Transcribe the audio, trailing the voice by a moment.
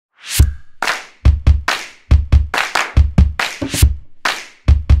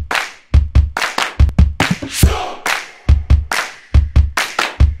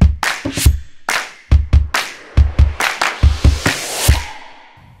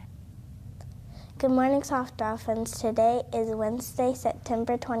Good morning, Soft Dolphins. Today is Wednesday,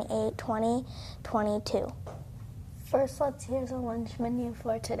 September 28, 2022. First, let's hear the lunch menu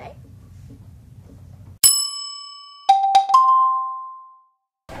for today.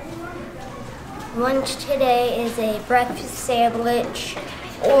 Lunch today is a breakfast sandwich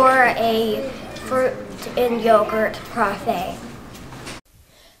or a fruit and yogurt parfait.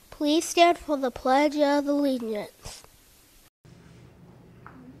 Please stand for the Pledge of Allegiance.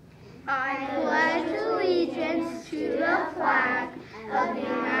 I pledge allegiance to the flag of the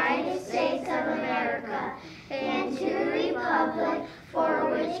United States of America and to the republic for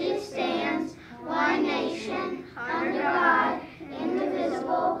which it stands, one nation, under God,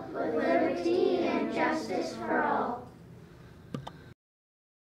 indivisible, with liberty and justice for all.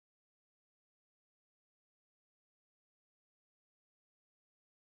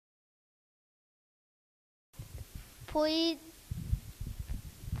 Please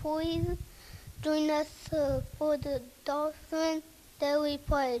join us for the Dolphin Daily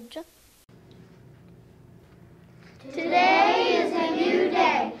Pledge. Today is a new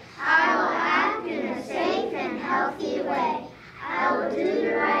day. I will act in a safe and healthy way. I will do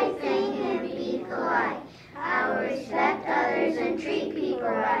the right thing and be polite. I will respect others and treat people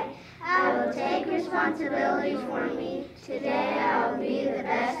right. I will take responsibility for me. Today I will be the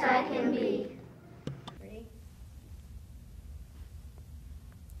best I can be.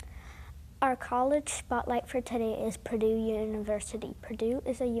 Our college spotlight for today is Purdue University. Purdue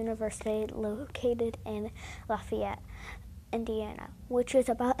is a university located in Lafayette, Indiana, which is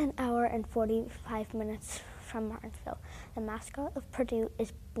about an hour and 45 minutes from Martinsville. The mascot of Purdue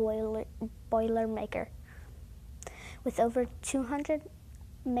is Boilermaker. With over 200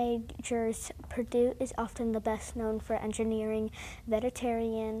 majors, Purdue is often the best known for engineering,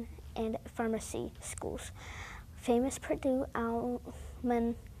 veterinarian, and pharmacy schools. Famous Purdue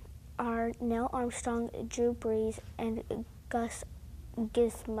alumni are Neil Armstrong, Drew Brees, and Gus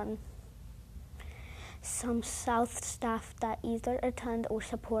Gisman. Some South staff that either attend or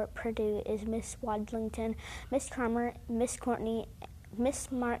support Purdue is Miss Wadlington, Miss Kramer, Miss Courtney,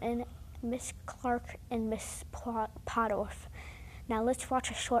 Miss Martin, Miss Clark, and Miss Podorf. Now let's watch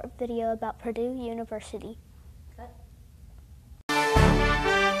a short video about Purdue University.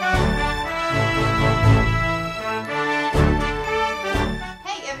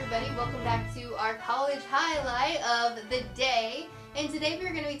 Welcome back to our college highlight of the day, and today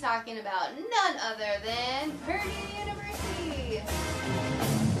we're going to be talking about none other than Purdue University.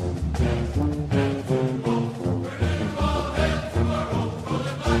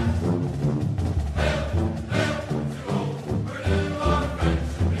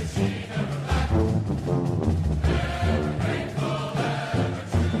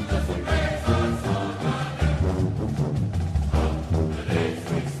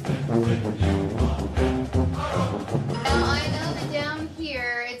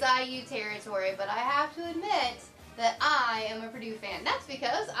 Territory, but I have to admit that I am a Purdue fan. That's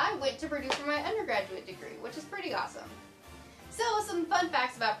because I went to Purdue for my undergraduate degree, which is pretty awesome. So some fun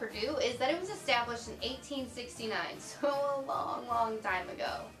facts about Purdue is that it was established in 1869, so a long time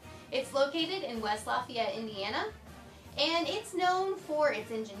ago. It's located in West Lafayette, Indiana, and it's known for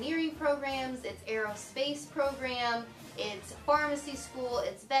its engineering programs, its aerospace program, its pharmacy school,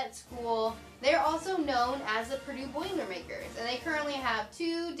 its vet school. They're also known as the Purdue Boilermakers, and they currently have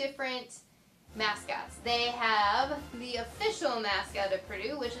two different mascots. They have the official mascot of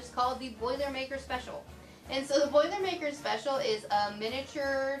Purdue, which is called the Boilermaker Special. And so the Boilermaker Special is a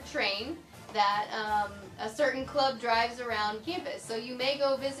miniature train that a certain club drives around campus. So you may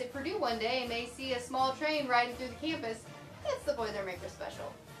go visit Purdue one day and may see a small train riding through the campus. It's the Boilermaker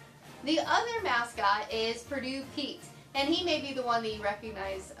Special. The other mascot is Purdue Pete. And he may be the one that you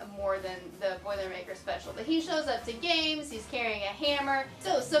recognize more than the Boilermaker Special. But he shows up to games, he's carrying a hammer.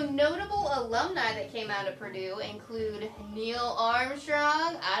 So some notable alumni that came out of Purdue include Neil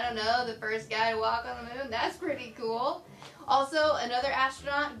Armstrong, I don't know, the first guy to walk on the moon, that's pretty cool. Also another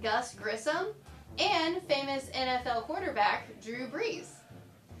astronaut, Gus Grissom, and famous NFL quarterback, Drew Brees.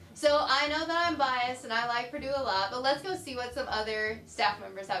 So I know that I'm biased and I like Purdue a lot, but let's go see what some other staff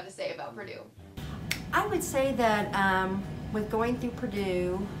members have to say about Purdue. I would say that with going through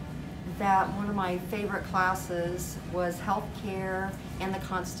Purdue, that one of my favorite classes was healthcare and the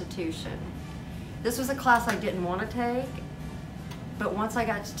Constitution. This was a class I didn't want to take, but once I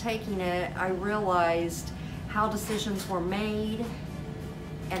got to taking it, I realized how decisions were made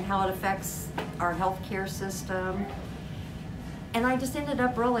and how it affects our healthcare system. And I just ended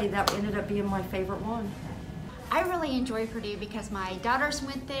up being my favorite one. I really enjoy Purdue because my daughters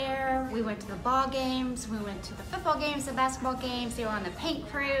went there. We went to the ball games, we went to the football games, the basketball games, they were on the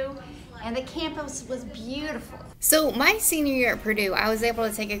paint crew, and the campus was beautiful. So my senior year at Purdue, I was able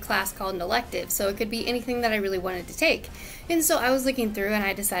to take a class called an elective, so it could be anything that I really wanted to take. And so I was looking through and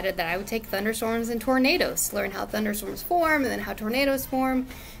I decided that I would take thunderstorms and tornadoes, learn how thunderstorms form and then how tornadoes form.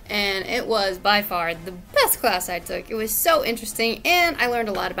 And it was by far the best class I took. It was so interesting and I learned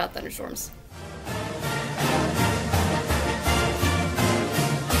a lot about thunderstorms.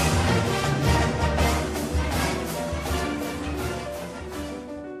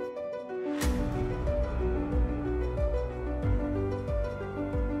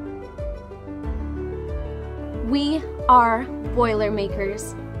 We are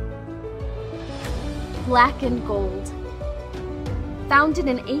Boilermakers. Black and Gold. Founded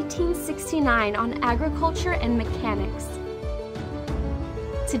in 1869 on agriculture and mechanics.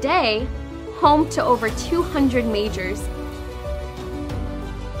 Today, home to over 200 majors.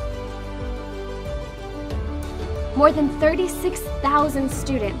 More than 36,000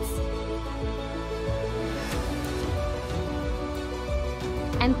 students.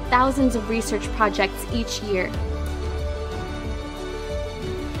 And thousands of research projects each year.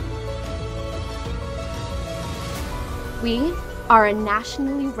 We are a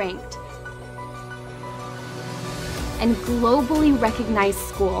nationally ranked and globally recognized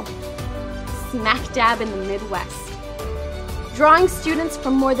school, smack dab in the Midwest, drawing students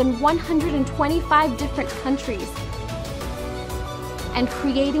from more than 125 different countries and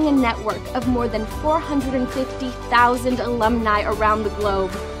creating a network of more than 450,000 alumni around the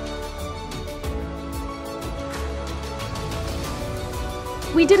globe.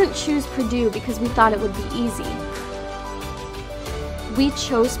 We didn't choose Purdue because we thought it would be easy. We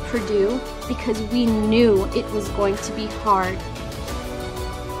chose Purdue because we knew it was going to be hard.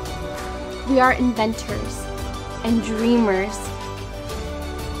 We are inventors and dreamers.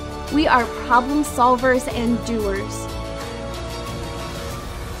 We are problem solvers and doers.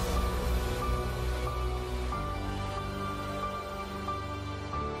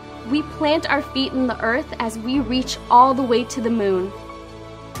 We plant our feet in the earth as we reach all the way to the moon.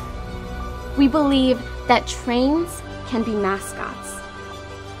 We believe that trains can be mascots.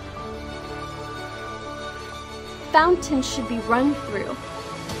 Fountains should be run through.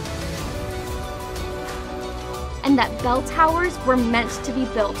 And that bell towers were meant to be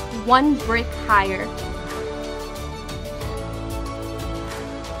built one brick higher.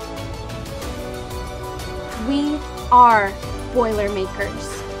 We are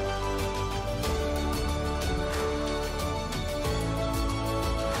Boilermakers.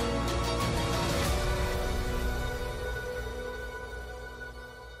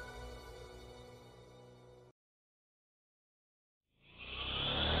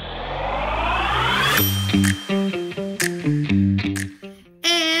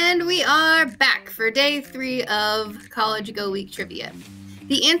 And we are back for day 3 of College Go Week trivia.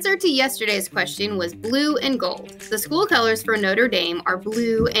 The answer to yesterday's question was blue and gold. The school colors for Notre Dame are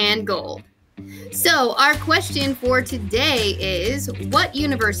blue and gold. So our question for today is, what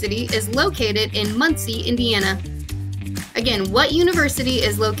university is located in Muncie, Indiana? Again, what university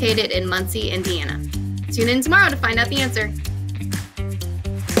is located in Muncie, Indiana? Tune in tomorrow to find out the answer.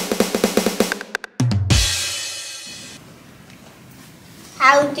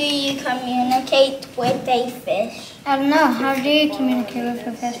 How do you communicate with a fish? I don't know. How do you communicate with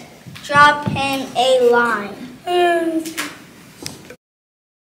a fish? Drop him a line.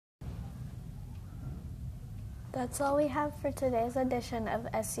 That's all we have for today's edition of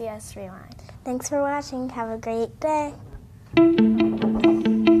SES Rewind. Thanks for watching. Have a great day.